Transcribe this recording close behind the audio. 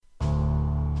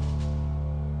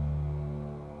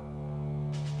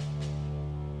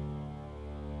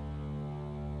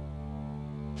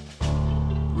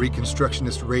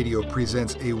Reconstructionist Radio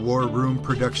presents a War Room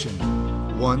production,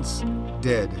 Once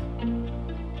Dead,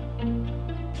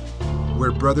 where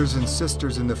brothers and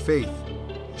sisters in the faith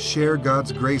share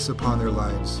God's grace upon their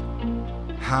lives,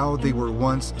 how they were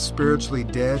once spiritually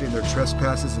dead in their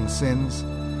trespasses and sins,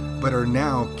 but are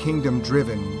now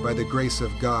kingdom-driven by the grace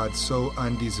of God so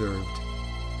undeserved.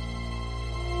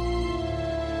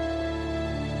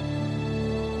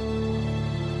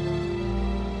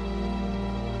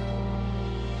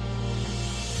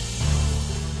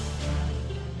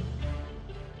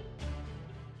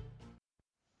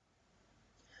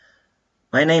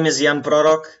 My name is Jan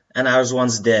Prorok, and I was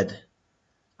once dead.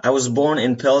 I was born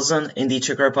in Pilsen in the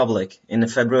Czech Republic in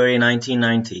February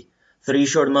 1990, 3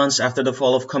 short months after the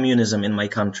fall of communism in my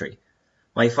country.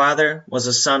 My father was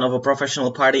the son of a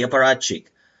professional party apparatchik,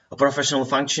 a professional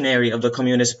functionary of the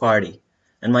Communist Party,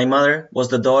 and my mother was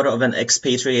the daughter of an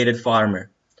expatriated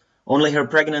farmer. Only her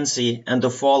pregnancy and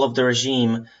the fall of the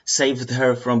regime saved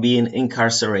her from being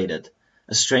incarcerated,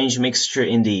 a strange mixture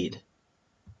indeed.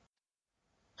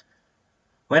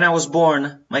 When I was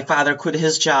born, my father quit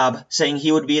his job, saying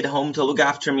he would be at home to look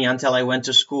after me until I went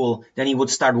to school, then he would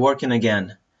start working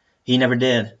again. He never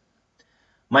did.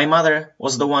 My mother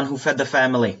was the one who fed the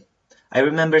family. I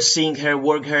remember seeing her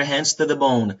work her hands to the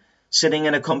bone, sitting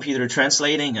at a computer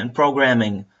translating and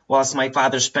programming, whilst my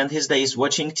father spent his days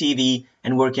watching TV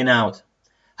and working out.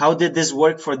 How did this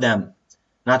work for them?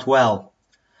 Not well.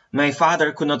 My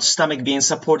father could not stomach being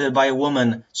supported by a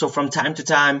woman, so from time to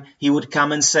time he would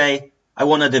come and say, "I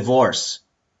want a divorce."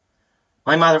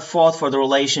 My mother fought for the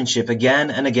relationship again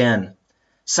and again.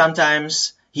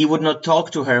 Sometimes he would not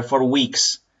talk to her for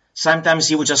weeks. Sometimes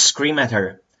he would just scream at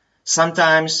her.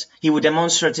 Sometimes he would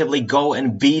demonstratively go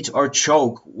and beat or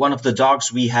choke one of the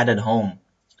dogs we had at home.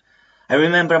 I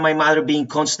remember my mother being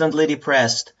constantly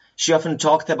depressed. She often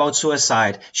talked about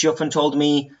suicide. She often told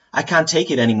me, "I can't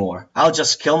take it anymore. I'll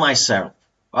just kill myself.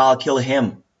 Or I'll kill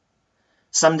him."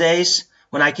 Some days,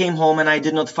 when I came home and I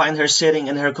did not find her sitting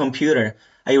in her computer,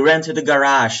 I ran to the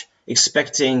garage,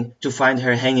 expecting to find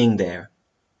her hanging there.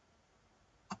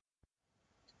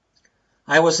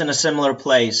 I was in a similar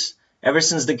place. Ever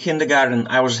since the kindergarten,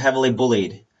 I was heavily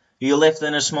bullied. You lived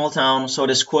in a small town, so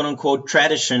this quote-unquote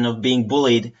tradition of being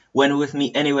bullied went with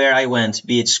me anywhere I went,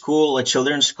 be it school, a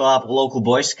children's club, local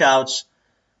Boy Scouts.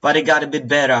 But it got a bit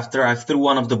better after I threw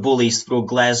one of the bullies through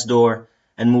a glass door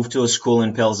and moved to a school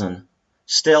in Pilsen.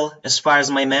 Still, as far as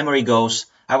my memory goes,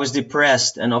 I was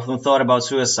depressed and often thought about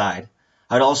suicide.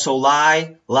 I'd also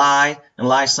lie, and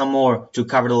lie some more to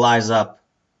cover the lies up.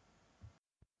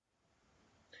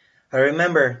 I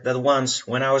remember that once,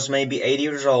 when I was maybe 8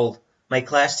 years old, my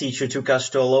class teacher took us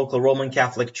to a local Roman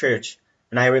Catholic church,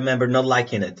 and I remember not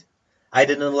liking it. I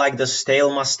didn't like the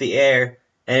stale, musty air,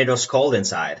 and it was cold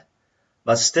inside.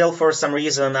 But still, for some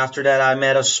reason, after that I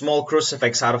made a small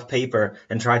crucifix out of paper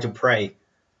and tried to pray.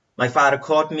 My father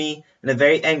caught me and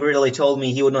very angrily told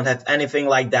me he would not have anything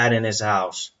like that in his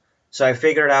house. So I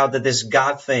figured out that this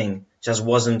God thing just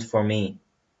wasn't for me.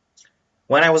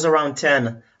 When I was around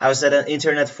 10, I was at an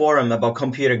internet forum about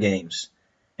computer games.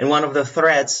 And one of the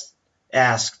threads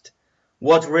asked,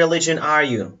 "What religion are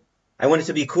you?" I wanted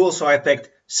to be cool, so I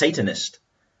picked Satanist.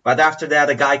 But after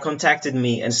that, a guy contacted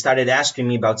me and started asking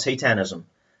me about Satanism.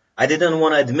 I didn't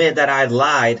want to admit that I had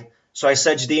lied, so I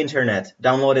searched the internet,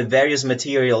 downloaded various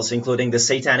materials, including the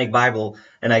Satanic Bible,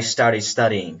 and I started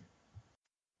studying.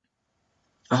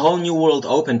 A whole new world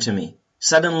opened to me.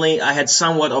 Suddenly, I had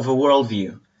somewhat of a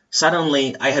worldview.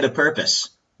 Suddenly, I had a purpose.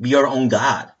 Be your own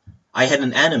God. I had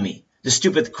an enemy, the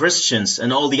stupid Christians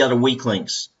and all the other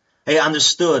weaklings. I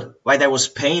understood why there was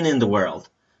pain in the world,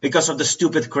 because of the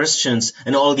stupid Christians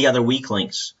and all the other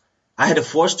weaklings. I had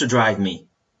a force to drive me.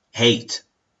 Hate.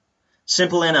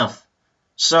 Simple enough.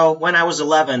 So, when I was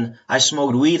 11, I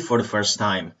smoked weed for the first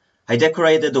time. I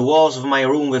decorated the walls of my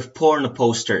room with porn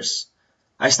posters.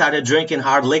 I started drinking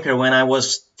hard liquor when I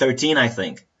was 13, I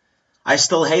think. I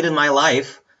still hated my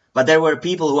life, but there were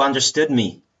people who understood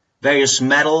me. Various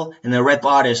metal and rap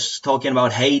artists talking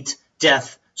about hate,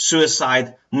 death,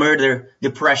 suicide, murder,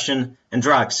 depression, and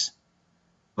drugs.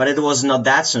 But it was not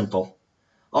that simple.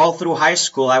 All through high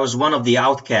school, I was one of the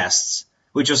outcasts,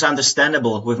 which was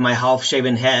understandable with my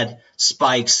half-shaven head,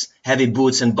 spikes, heavy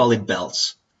boots, and bullet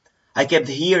belts. I kept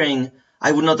hearing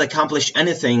I would not accomplish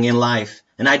anything in life,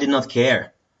 and I did not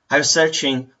care. I was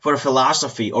searching for a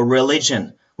philosophy or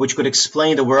religion which could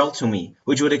explain the world to me,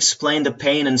 which would explain the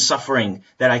pain and suffering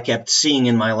that I kept seeing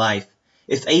in my life.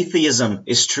 If atheism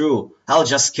is true, I'll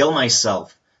just kill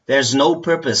myself. There's no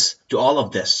purpose to all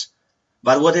of this.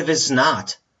 But what if it's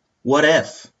not? What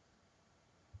if?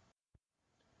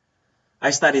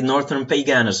 I studied Northern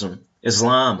paganism.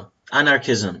 Islam,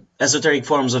 anarchism, esoteric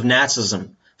forms of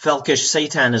Nazism, Völkisch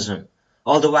Satanism,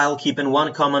 all the while keeping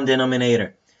one common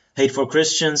denominator, hate for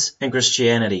Christians and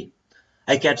Christianity.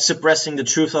 I kept suppressing the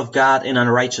truth of God in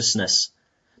unrighteousness.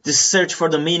 This search for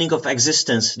the meaning of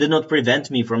existence did not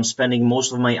prevent me from spending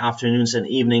most of my afternoons and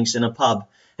evenings in a pub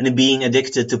and being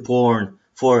addicted to porn,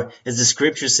 for, as the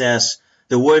scripture says,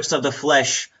 the works of the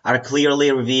flesh are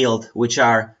clearly revealed, which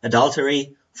are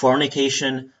adultery,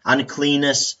 fornication,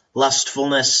 uncleanness,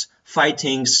 lustfulness,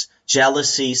 fightings,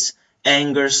 jealousies,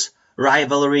 angers,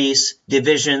 rivalries,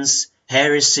 divisions,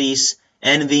 heresies,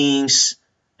 envyings,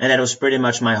 and that was pretty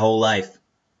much my whole life.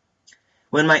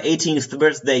 When my 18th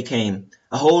birthday came,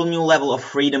 a whole new level of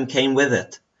freedom came with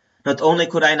it. Not only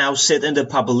could I now sit in the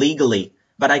pub legally,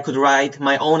 but I could write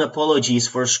my own apologies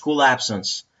for school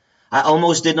absence. I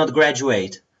almost did not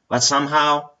graduate, but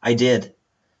somehow I did.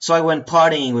 So I went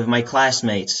partying with my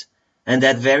classmates, and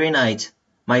that very night,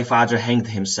 my father hanged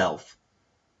himself.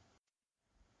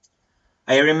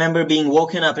 I remember being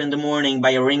woken up in the morning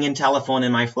by a ringing telephone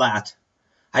in my flat.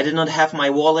 I did not have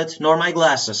my wallet nor my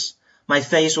glasses. My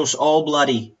face was all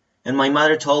bloody, and my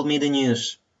mother told me the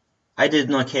news. I did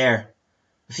not care.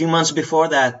 A few months before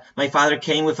that, my father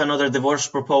came with another divorce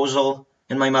proposal,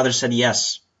 and my mother said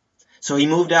yes. So he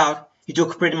moved out, he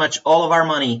took pretty much all of our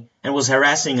money, and was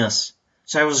harassing us.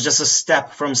 So I was just a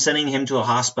step from sending him to a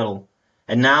hospital.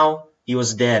 And now he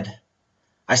was dead.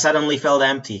 I suddenly felt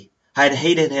empty. I had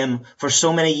hated him for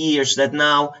so many years that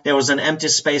now there was an empty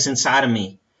space inside of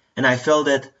me, and I filled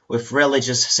it with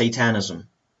religious Satanism.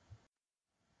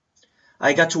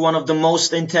 I got to one of the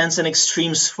most intense and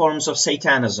extreme forms of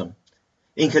Satanism.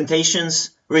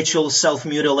 Incantations, ritual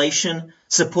self-mutilation,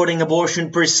 supporting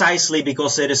abortion precisely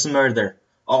because it is murder,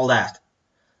 all that.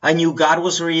 I knew God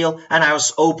was real, and I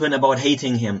was open about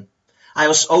hating him. I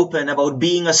was open about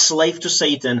being a slave to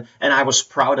Satan, and I was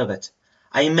proud of it.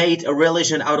 I made a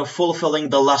religion out of fulfilling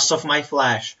the lusts of my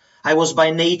flesh. I was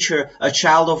by nature a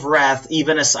child of wrath,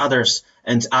 even as others,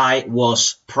 and I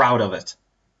was proud of it.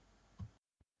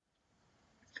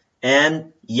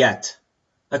 And yet,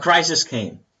 a crisis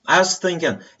came. I was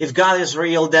thinking, if God is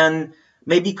real, then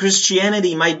maybe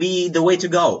Christianity might be the way to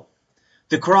go.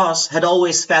 The cross had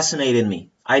always fascinated me.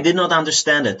 I did not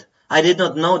understand it. I did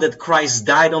not know that Christ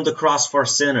died on the cross for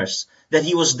sinners, that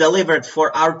he was delivered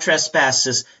for our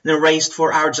trespasses and raised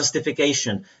for our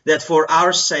justification, that for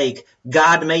our sake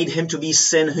God made him to be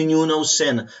sin who knew no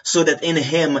sin, so that in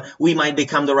him we might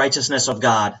become the righteousness of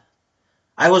God.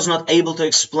 I was not able to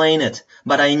explain it,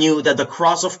 but I knew that the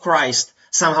cross of Christ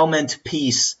somehow meant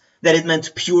peace, that it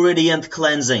meant purity and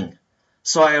cleansing.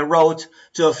 So I wrote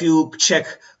to a few Czech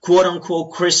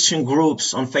quote-unquote Christian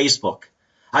groups on Facebook.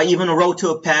 I even wrote to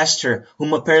a pastor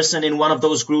whom a person in one of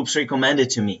those groups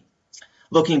recommended to me.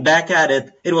 Looking back at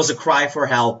it, it was a cry for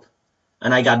help.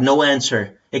 And I got no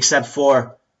answer except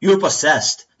for, "You're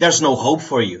possessed. There's no hope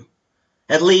for you."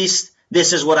 At least,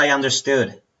 this is what I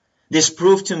understood. This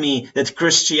proved to me that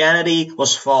Christianity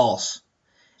was false.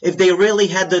 If they really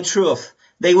had the truth,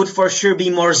 they would for sure be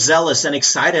more zealous and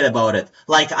excited about it,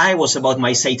 like I was about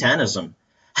my Satanism.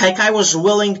 Heck, I was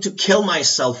willing to kill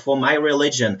myself for my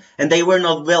religion, and they were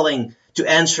not willing to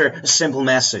answer a simple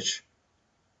message.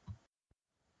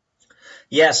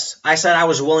 Yes, I said I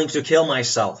was willing to kill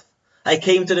myself. I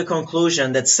came to the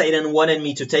conclusion that Satan wanted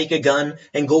me to take a gun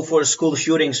and go for a school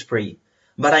shooting spree,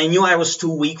 but I knew I was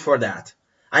too weak for that.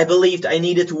 I believed I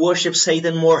needed to worship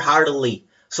Satan more heartily,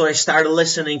 so I started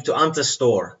listening to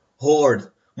Antistor,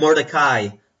 Horde, Mordecai,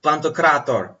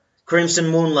 Pantocrator, Crimson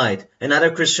Moonlight, and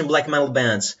other Christian black metal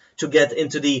bands to get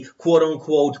into the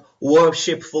quote-unquote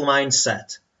worshipful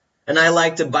mindset. And I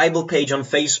liked a Bible page on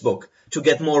Facebook to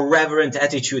get more reverent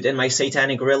attitude in my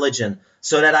satanic religion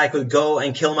so that I could go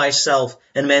and kill myself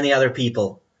and many other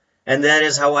people. And that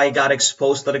is how I got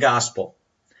exposed to the gospel.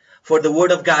 For the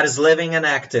word of God is living and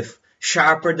active,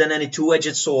 sharper than any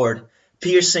two-edged sword,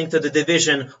 piercing to the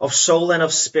division of soul and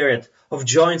of spirit, of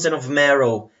joints and of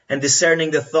marrow, and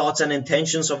discerning the thoughts and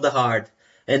intentions of the heart.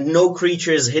 And no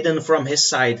creature is hidden from his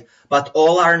sight, but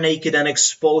all are naked and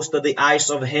exposed to the eyes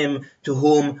of him to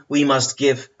whom we must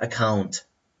give account.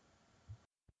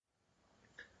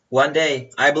 One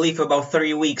day, I believe about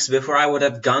 3 weeks before I would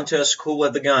have gone to a school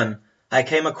with a gun, I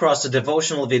came across a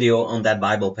devotional video on that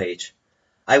Bible page.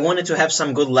 I wanted to have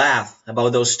some good laugh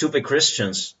about those stupid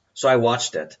Christians, so I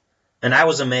watched it. And I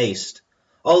was amazed.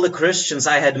 All the Christians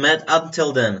I had met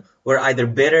until then were either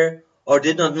bitter or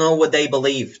did not know what they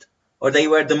believed, or they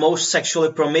were the most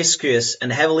sexually promiscuous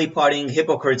and heavily partying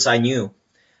hypocrites I knew.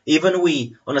 Even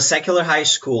we, on a secular high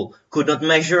school, could not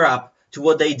measure up to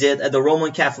what they did at the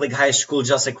Roman Catholic high school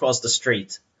just across the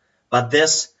street. But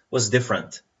this was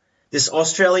different. This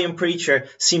Australian preacher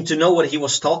seemed to know what he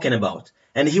was talking about,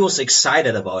 and he was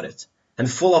excited about it, and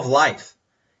full of life.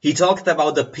 He talked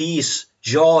about the peace,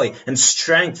 joy, and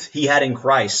strength he had in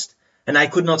Christ, and I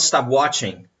could not stop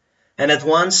watching. And at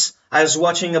once, I was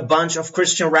watching a bunch of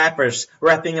Christian rappers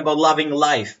rapping about loving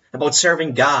life, about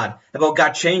serving God, about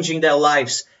God changing their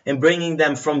lives and bringing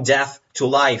them from death to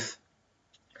life.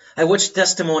 I watched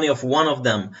testimony of one of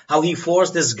them, how he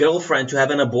forced his girlfriend to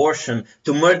have an abortion,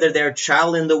 to murder their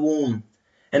child in the womb,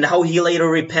 and how he later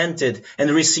repented and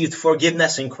received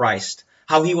forgiveness in Christ,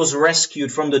 how he was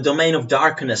rescued from the domain of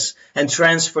darkness and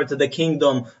transferred to the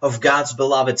kingdom of God's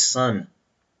beloved Son.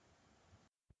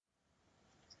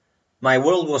 My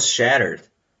world was shattered.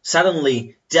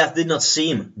 Suddenly, death did not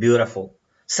seem beautiful.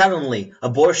 Suddenly,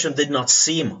 abortion did not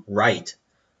seem right.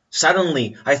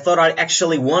 Suddenly, I thought I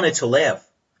actually wanted to live.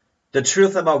 The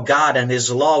truth about God and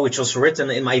His law, which was written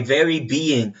in my very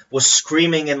being, was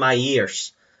screaming in my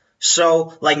ears.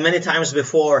 So, like many times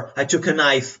before, I took a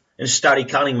knife and started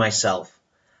cutting myself.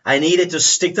 I needed to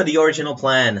stick to the original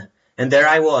plan. And there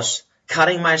I was,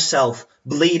 cutting myself,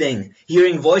 bleeding,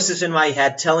 hearing voices in my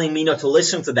head telling me not to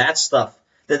listen to that stuff,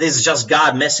 that it's just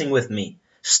God messing with me.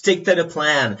 Stick to the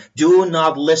plan. Do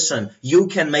not listen. You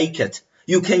can make it.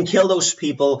 You can kill those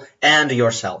people and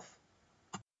yourself.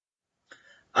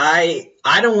 I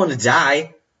don't want to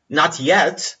die. Not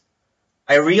yet.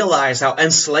 I realized how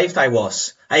enslaved I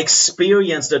was. I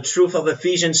experienced the truth of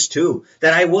Ephesians 2,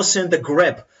 that I was in the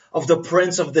grip of the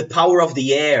prince of the power of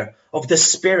the air, of the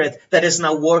spirit that is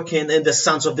now working in the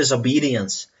sons of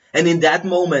disobedience. And in that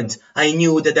moment, I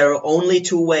knew that there are only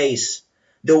two ways.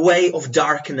 The way of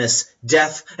darkness,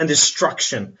 death, and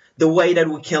destruction. The way that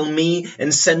would kill me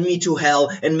and send me to hell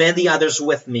and many others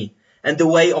with me. And the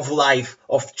way of life,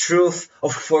 of truth,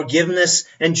 of forgiveness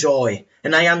and joy.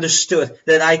 And I understood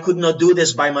that I could not do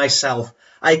this by myself.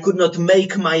 I could not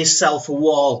make myself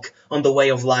walk on the way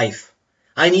of life.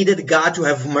 I needed God to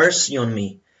have mercy on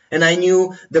me. And I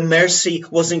knew the mercy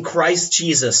was in Christ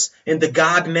Jesus, in the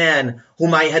God-man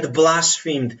whom I had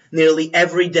blasphemed nearly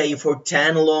every day for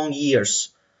 10 long years.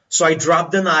 So I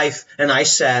dropped the knife and I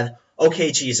said,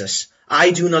 "Okay, Jesus,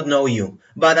 I do not know you,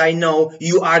 but I know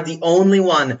you are the only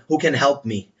one who can help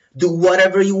me. Do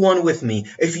whatever you want with me.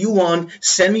 If you want,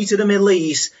 send me to the Middle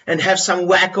East and have some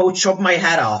wacko chop my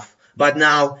head off. But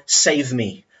now, save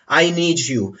me. I need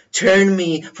you. Turn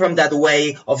me from that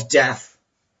way of death."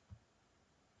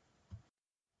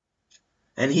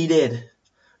 And He did.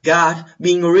 God,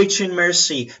 being rich in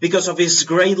mercy, because of His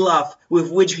great love with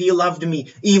which He loved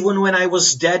me, even when I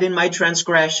was dead in my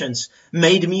transgressions,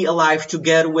 made me alive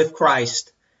together with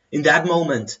Christ. In that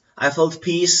moment, I felt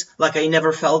peace like I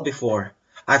never felt before.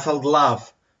 I felt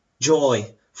love,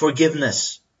 joy,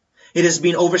 forgiveness. It has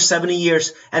been over 70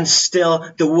 years, and still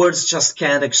the words just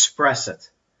can't express it.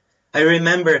 I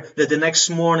remember that the next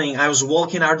morning I was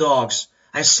walking our dogs.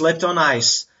 I slipped on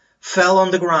ice, fell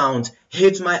on the ground,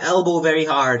 hit my elbow very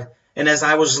hard, and as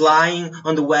I was lying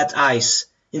on the wet ice,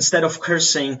 instead of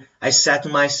cursing, I said to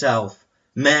myself,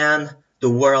 "Man, the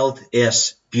world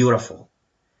is beautiful."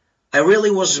 I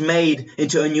really was made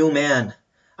into a new man.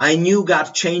 I knew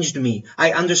God changed me.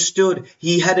 I understood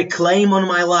He had a claim on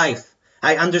my life.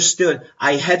 I understood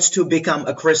I had to become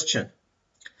a Christian.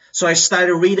 So I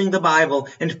started reading the Bible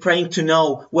and praying to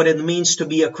know what it means to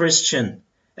be a Christian.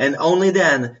 And only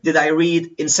then did I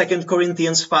read in 2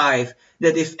 Corinthians 5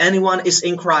 that if anyone is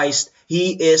in Christ,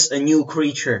 he is a new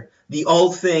creature. The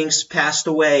old things passed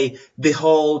away.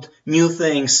 Behold, new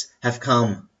things have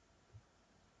come.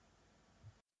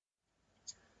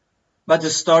 But the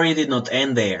story did not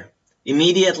end there.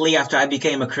 Immediately after I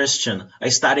became a Christian, I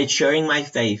started sharing my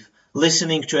faith,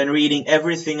 listening to and reading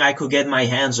everything I could get my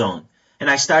hands on. And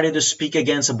I started to speak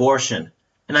against abortion.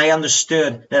 And I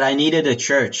understood that I needed a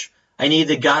church. I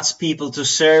needed God's people to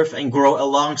serve and grow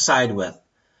alongside with.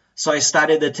 So I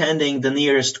started attending the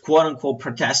nearest quote-unquote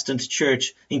Protestant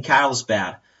church in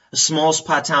Carlsbad, a small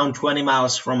spa town 20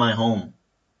 miles from my home.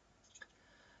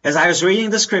 As I was reading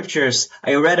the scriptures,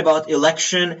 I read about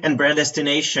election and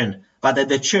predestination, but at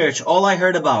the church all I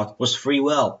heard about was free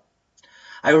will.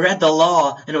 I read the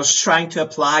law and was trying to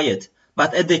apply it,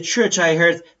 but at the church I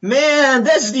heard, "Man,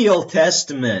 that's the Old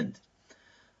Testament."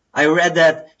 I read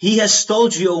that He has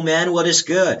told you, O man, what is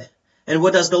good. And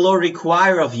what does the Lord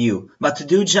require of you, but to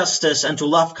do justice and to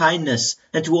love kindness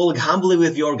and to walk humbly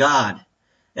with your God.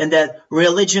 And that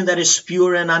religion that is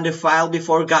pure and undefiled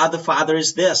before God the Father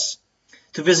is this,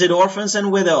 to visit orphans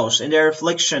and widows in their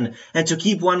affliction and to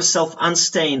keep oneself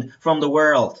unstained from the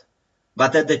world.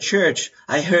 But at the church,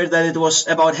 I heard that it was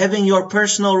about having your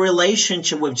personal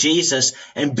relationship with Jesus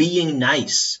and being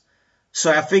nice.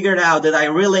 So I figured out that I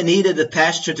really needed a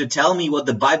pastor to tell me what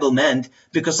the Bible meant,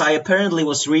 because I apparently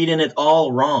was reading it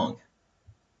all wrong.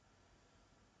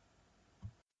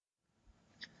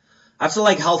 After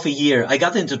like half a year, I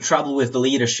got into trouble with the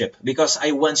leadership because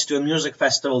I went to a music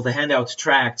festival to hand out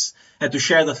tracts and to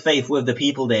share the faith with the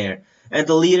people there, and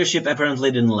the leadership apparently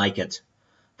didn't like it.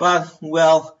 But,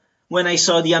 well, when I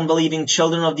saw the unbelieving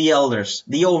children of the elders,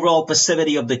 the overall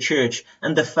passivity of the church,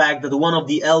 and the fact that one of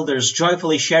the elders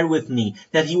joyfully shared with me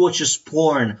that he watches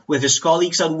porn with his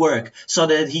colleagues at work so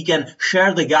that he can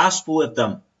share the gospel with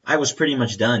them, I was pretty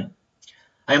much done.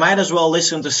 I might as well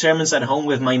listen to sermons at home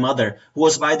with my mother, who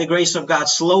was by the grace of God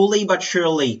slowly but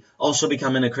surely also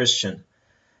becoming a Christian.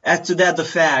 Add to that the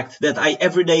fact that I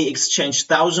every day exchange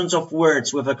thousands of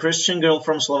words with a Christian girl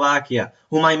from Slovakia,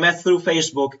 whom I met through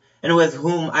Facebook and with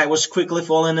whom I was quickly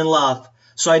falling in love,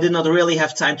 so I did not really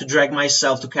have time to drag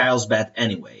myself to Carlsbad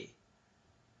anyway.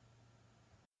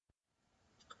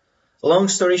 Long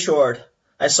story short,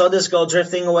 I saw this girl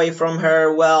drifting away from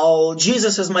her, well,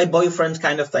 Jesus is my boyfriend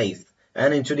kind of faith,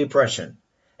 and into depression.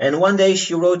 And one day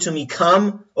she wrote to me,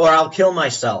 "Come or I'll kill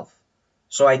myself."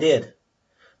 So I did.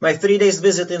 My 3 days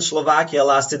visit in Slovakia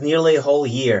lasted nearly a whole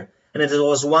year, and it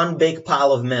was one big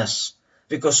pile of mess,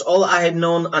 because all I had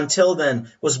known until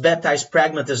then was baptized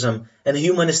pragmatism and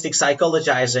humanistic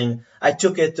psychologizing. I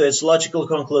took it to its logical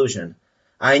conclusion.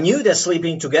 I knew that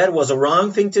sleeping together was a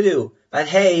wrong thing to do, but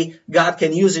hey, God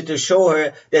can use it to show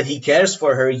her that He cares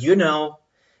for her, you know.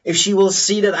 If she will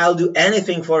see that I'll do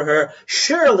anything for her,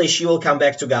 surely she will come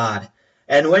back to God.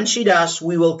 And when she does,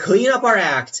 we will clean up our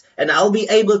act, and I'll be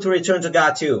able to return to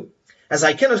God too. As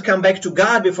I cannot come back to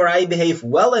God before I behave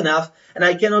well enough, and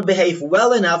I cannot behave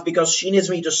well enough because she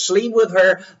needs me to sleep with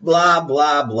her, blah,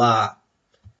 blah, blah.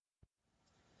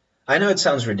 I know it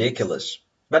sounds ridiculous,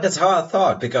 but that's how I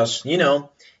thought, because, you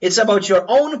know, it's about your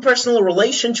own personal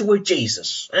relationship with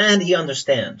Jesus, and He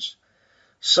understands.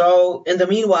 So, in the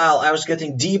meanwhile, I was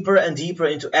getting deeper and deeper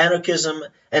into anarchism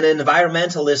and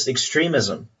environmentalist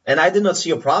extremism. And I did not see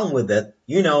a problem with it.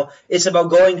 You know, it's about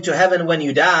going to heaven when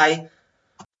you die.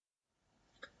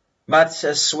 But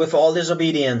as with all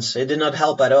disobedience, it did not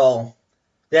help at all.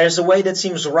 There is a way that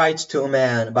seems right to a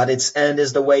man, but its end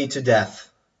is the way to death.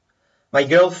 My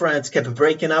girlfriend kept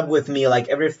breaking up with me like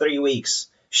every 3 weeks.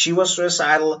 She was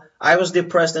suicidal, I was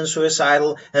depressed and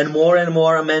suicidal, and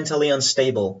more mentally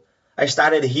unstable. I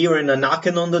started hearing a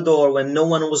knocking on the door when no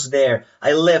one was there.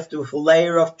 I lived with a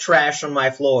layer of trash on my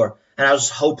floor, and I was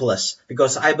hopeless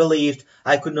because I believed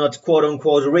I could not,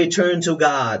 quote-unquote, return to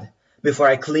God before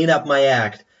I cleaned up my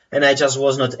act, and I just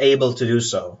was not able to do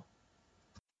so.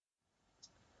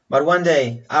 But one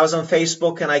day, I was on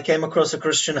Facebook and I came across a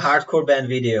Christian hardcore band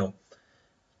video.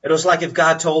 It was like if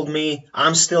God told me,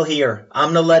 "I'm still here.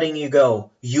 I'm not letting you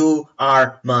go. You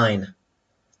are mine."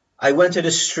 I went to the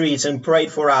streets and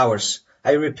prayed for hours.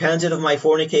 I repented of my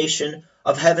fornication,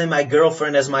 of having my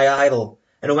girlfriend as my idol.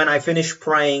 And when I finished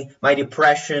praying, my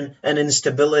depression and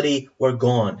instability were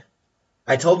gone.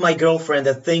 I told my girlfriend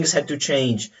that things had to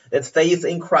change, that faith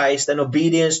in Christ and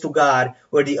obedience to God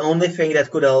were the only thing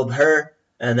that could help her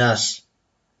and us.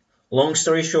 Long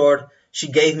story short, she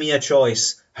gave me a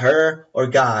choice, her or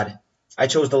God. I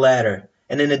chose the latter,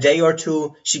 and in a day or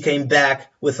two, she came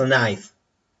back with a knife.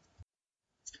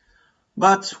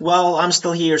 But, well, I'm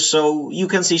still here, so you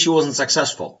can see she wasn't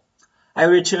successful. I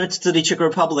returned to the Czech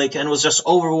Republic and was just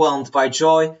overwhelmed by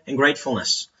joy and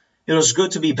gratefulness. It was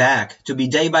good to be back, to be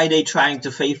day by day trying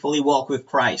to faithfully walk with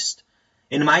Christ.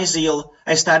 In my zeal,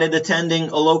 I started attending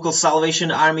a local Salvation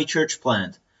Army church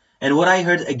plant, and what I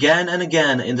heard again and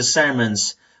again in the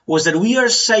sermons was that we are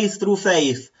saved through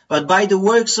faith, but by the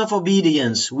works of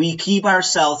obedience we keep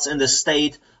ourselves in the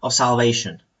state of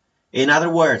salvation. In other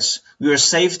words, we are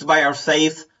saved by our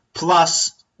faith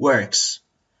plus works.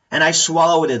 And I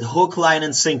swallowed it hook, line,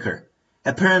 and sinker.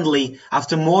 Apparently,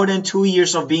 after more than 2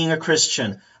 years of being a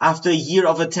Christian, after a year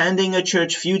of attending a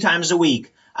church few times a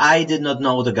week, I did not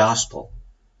know the gospel.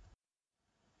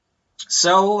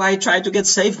 So I tried to get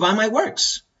saved by my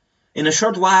works. In a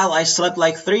short while, I slept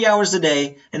like 3 hours a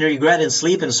day and regretted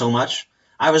sleeping so much.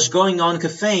 I was going on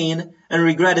caffeine and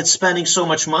regretted spending so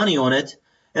much money on it.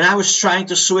 And I was trying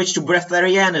to switch to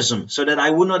breatharianism so that I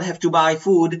would not have to buy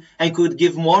food and could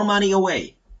give more money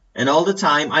away. And all the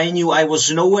time I knew I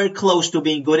was nowhere close to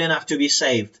being good enough to be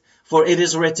saved. For it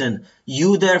is written,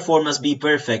 "You therefore must be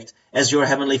perfect, as your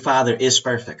heavenly Father is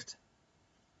perfect."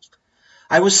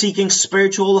 I was seeking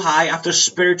spiritual high after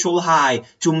spiritual high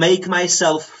to make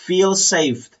myself feel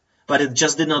saved, but it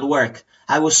just did not work.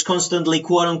 I was constantly,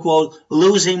 quote-unquote,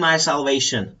 losing my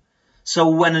salvation. So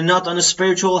when not on a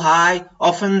spiritual high,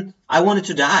 often I wanted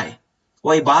to die.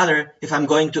 Why bother if I'm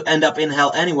going to end up in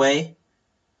hell anyway?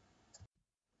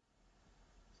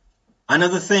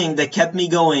 Another thing that kept me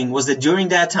going was that during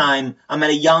that time, I met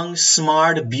a young,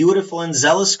 smart, beautiful, and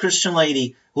zealous Christian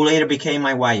lady who later became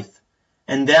my wife.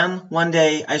 And then, one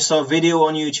day, I saw a video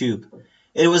on YouTube.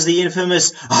 It was the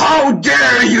infamous, "How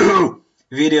dare you!"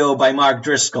 video by Mark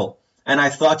Driscoll. And I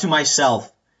thought to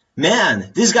myself,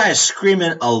 man, this guy is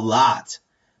screaming a lot.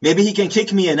 Maybe he can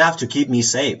kick me enough to keep me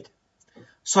saved.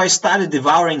 So I started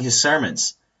devouring his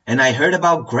sermons, and I heard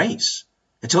about grace,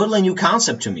 a totally new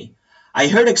concept to me. I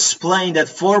heard explained that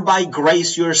for by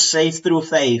grace you are saved through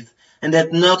faith, and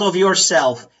that not of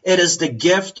yourself, it is the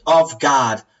gift of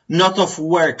God, not of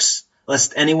works,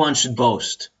 lest anyone should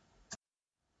boast.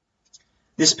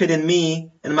 This pitted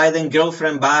me and my then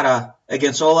girlfriend Bara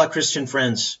against all our Christian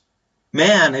friends.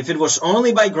 Man, if it was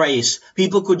only by grace,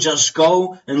 people could just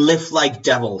go and live like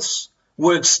devils.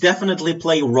 Works definitely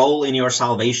play a role in your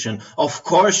salvation. Of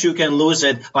course you can lose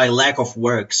it by lack of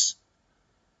works.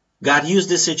 God used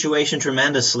this situation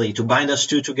tremendously to bind us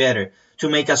two together, to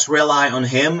make us rely on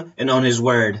Him and on His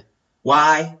Word.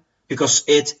 Why? Because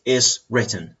it is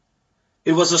written.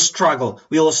 It was a struggle.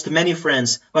 We lost many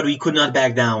friends, but we could not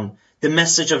back down. The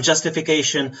message of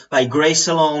justification by grace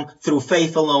alone, through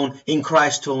faith alone, in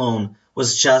Christ alone,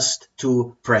 was just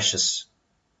too precious.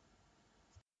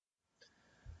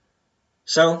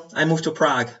 So I moved to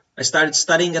Prague. I started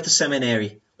studying at the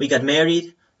seminary. We got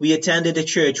married. We attended a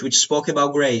church which spoke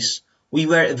about grace. We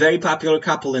were a very popular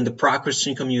couple in the Prague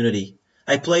Christian community.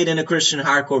 I played in a Christian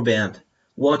hardcore band.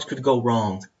 What could go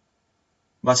wrong?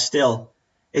 But still,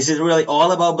 is it really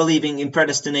all about believing in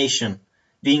predestination,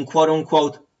 being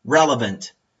quote-unquote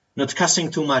relevant, not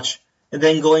cussing too much, and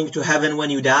then going to heaven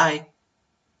when you die?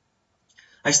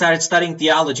 I started studying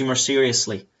theology more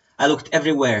seriously. I looked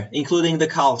everywhere, including the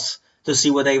cults, to see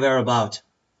what they were about.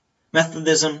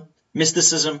 Methodism,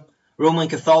 mysticism, Roman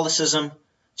Catholicism,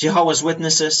 Jehovah's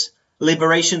Witnesses,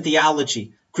 liberation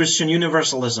theology, Christian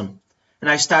universalism. And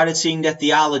I started seeing that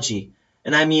theology,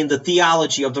 and I mean the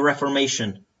theology of the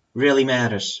Reformation, really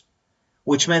matters.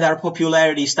 Which meant our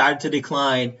popularity started to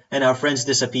decline and our friends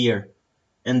disappear.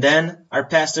 And then our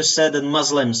pastor said that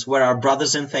Muslims were our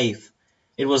brothers in faith.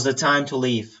 It was the time to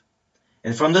leave.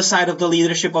 And from the side of the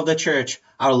leadership of the church,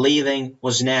 our leaving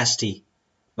was nasty.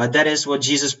 But that is what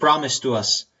Jesus promised to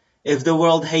us. If the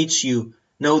world hates you,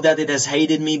 know that it has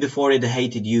hated me before it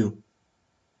hated you.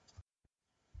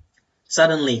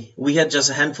 Suddenly, we had just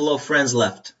a handful of friends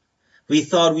left. We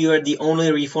thought we were the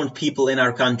only Reformed people in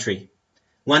our country.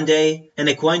 One day, an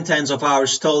acquaintance of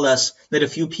ours told us that a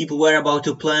few people were about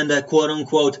to plant a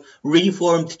quote-unquote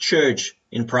Reformed church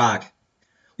in Prague.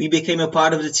 We became a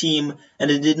part of the team, and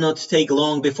it did not take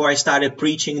long before I started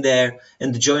preaching there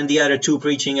and joined the other two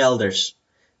preaching elders.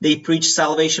 They preached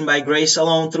salvation by grace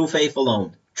alone through faith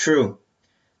alone. True.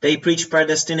 They preached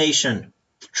predestination.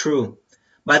 True.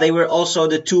 But they were also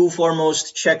the two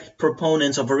foremost Czech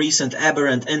proponents of a recent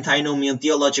aberrant antinomian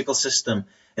theological system,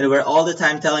 and were all the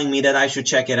time telling me that I should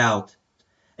check it out.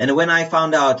 And when I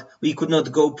found out we could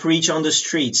not go preach on the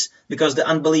streets because the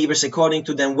unbelievers, according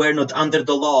to them, were not under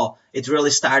the law, it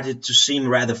really started to seem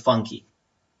rather funky.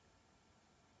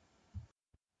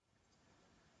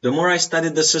 The more I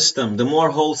studied the system, the more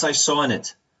holes I saw in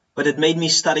it. But it made me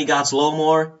study God's law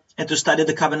more and to study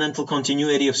the covenantal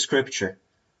continuity of Scripture.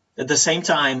 At the same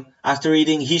time, after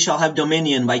reading He Shall Have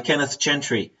Dominion by Kenneth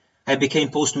Gentry, I became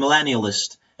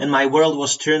postmillennialist, and my world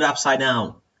was turned upside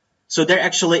down. So there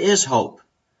actually is hope.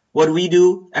 What we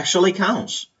do actually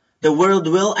counts. The world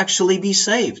will actually be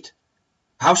saved.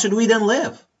 How should we then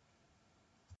live?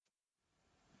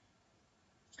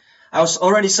 I was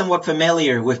already somewhat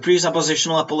familiar with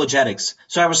presuppositional apologetics,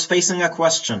 so I was facing a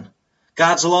question.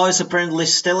 God's law is apparently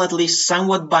still at least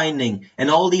somewhat binding,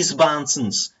 and all these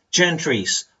Bahnsen's,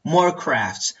 Gentrys,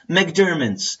 Morecrafts,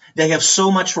 McDermotts, they have so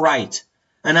much right.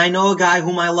 And I know a guy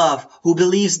whom I love who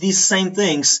believes these same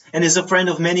things and is a friend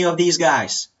of many of these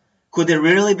guys. Could it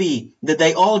really be that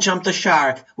they all jumped the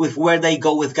shark with where they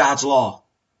go with God's law?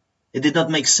 It did not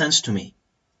make sense to me.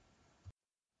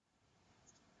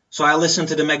 So I listened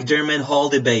to the McDermott Hall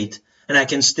debate, and I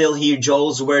can still hear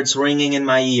Joel's words ringing in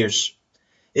my ears.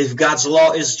 If God's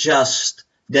law is just,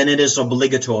 then it is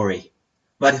obligatory.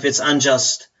 But if it's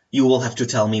unjust, you will have to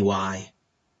tell me why.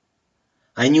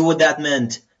 I knew what that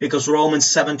meant, because Romans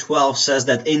 7:12 says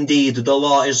that indeed the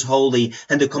law is holy,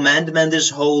 and the commandment is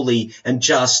holy, and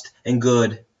just, and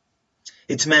good.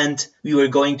 It meant we were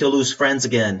going to lose friends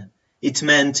again. It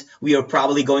meant we are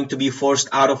probably going to be forced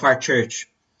out of our church.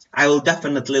 I will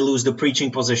definitely lose the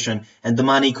preaching position and the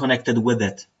money connected with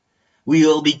it. We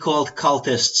will be called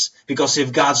cultists, because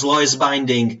if God's law is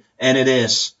binding, and it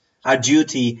is, Our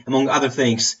duty, among other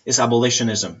things, is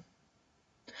abolitionism.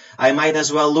 I might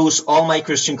as well lose all my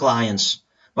Christian clients,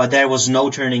 but there was no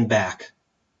turning back.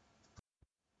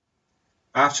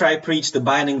 After I preached the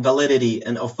binding validity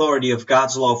and authority of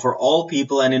God's law for all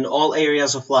people and in all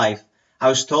areas of life, I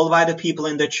was told by the people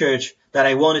in the church that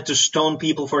I wanted to stone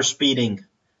people for speeding,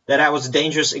 that I was a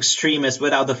dangerous extremist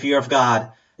without the fear of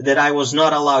God, that I was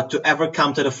not allowed to ever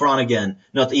come to the front again,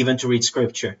 not even to read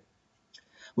scripture.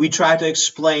 We tried to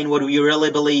explain what we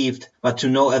really believed, but to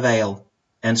no avail,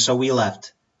 and so we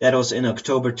left. That was in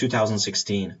October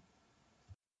 2016.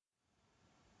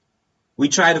 We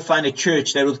tried to find a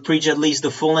church that would preach at least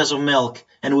the fullness of milk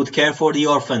and would care for the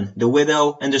orphan, the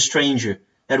widow, and the stranger,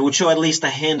 that would show at least a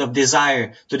hint of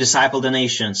desire to disciple the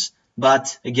nations,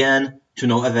 but, again, to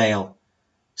no avail.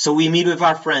 So we meet with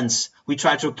our friends, we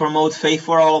try to promote faith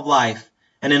for all of life,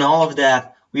 and in all of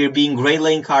that, we are being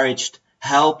greatly encouraged,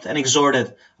 helped, and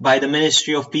exhorted by the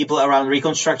ministry of people around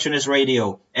Reconstructionist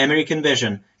Radio, American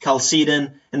Vision,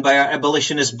 Chalcedon, and by our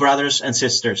abolitionist brothers and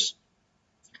sisters.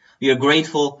 We are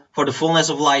grateful for the fullness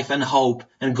of life and hope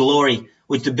and glory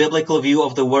which the biblical view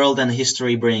of the world and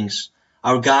history brings.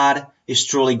 Our God is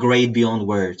truly great beyond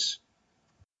words.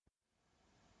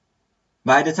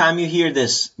 By the time you hear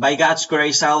this, by God's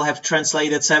grace, I'll have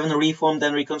translated 7 Reformed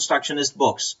and Reconstructionist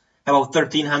books, about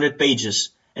 1,300 pages,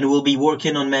 and will be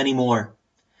working on many more.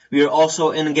 We are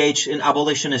also engaged in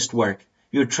abolitionist work.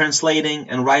 We are translating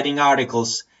and writing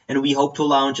articles, and we hope to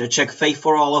launch a Check Faith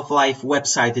for All of Life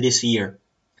website this year.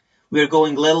 We are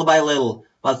going little by little,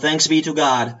 but thanks be to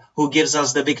God, who gives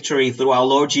us the victory through our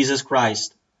Lord Jesus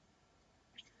Christ.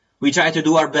 We try to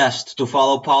do our best to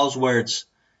follow Paul's words.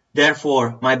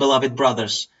 Therefore, my beloved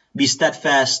brothers, be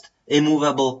steadfast,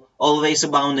 immovable, always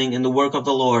abounding in the work of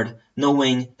the Lord,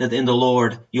 knowing that in the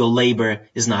Lord your labor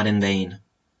is not in vain.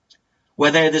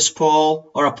 Whether it is Paul,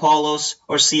 or Apollos,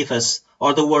 or Cephas,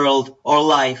 or the world, or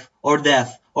life, or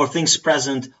death, or things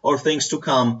present, or things to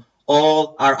come,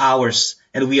 all are ours,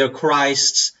 and we are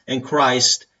Christ's, and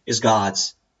Christ is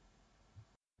God's.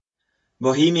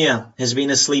 Bohemia has been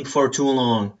asleep for too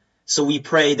long, so we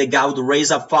pray that God would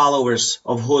raise up followers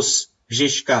of Hus,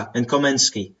 Žižka, and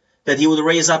Komensky, that he would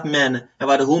raise up men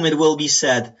about whom it will be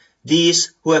said,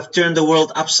 these who have turned the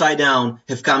world upside down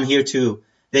have come here too.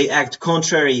 They act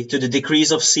contrary to the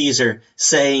decrees of Caesar,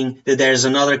 saying that there is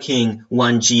another king,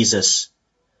 one Jesus.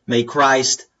 May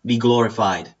Christ be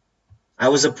glorified. I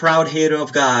was a proud hater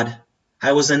of God.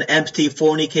 I was an empty,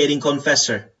 fornicating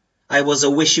confessor. I was a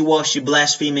wishy-washy,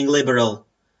 blaspheming liberal.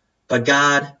 But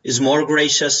God is more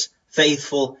gracious,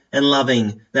 faithful, and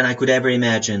loving than I could ever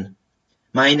imagine.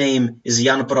 My name is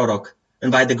Jan Prorok,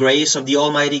 and by the grace of the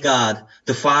Almighty God,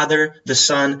 the Father, the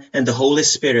Son, and the Holy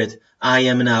Spirit, I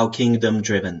am now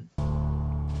kingdom-driven.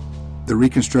 The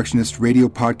Reconstructionist Radio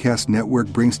Podcast Network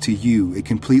brings to you a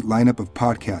complete lineup of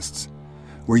podcasts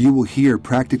where you will hear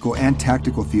practical and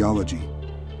tactical theology.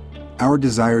 Our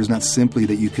desire is not simply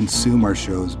that you consume our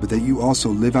shows, but that you also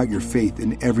live out your faith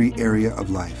in every area of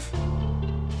life.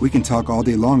 We can talk all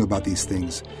day long about these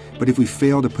things, but if we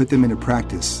fail to put them into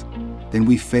practice, then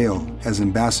we fail as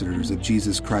ambassadors of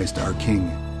Jesus Christ, our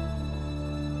King.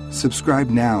 Subscribe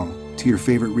now to your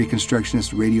favorite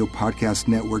Reconstructionist Radio Podcast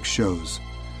Network shows,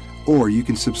 or you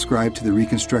can subscribe to the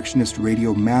Reconstructionist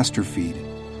Radio Master Feed,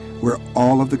 where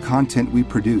all of the content we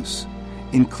produce,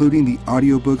 including the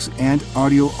audiobooks and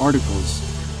audio articles,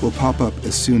 will pop up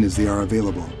as soon as they are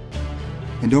available.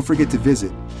 And don't forget to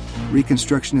visit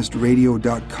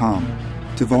reconstructionistradio.com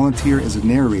to volunteer as a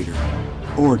narrator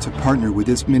or to partner with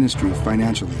this ministry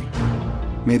financially.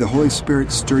 May the Holy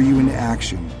Spirit stir you into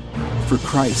action for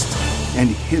Christ and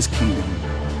His kingdom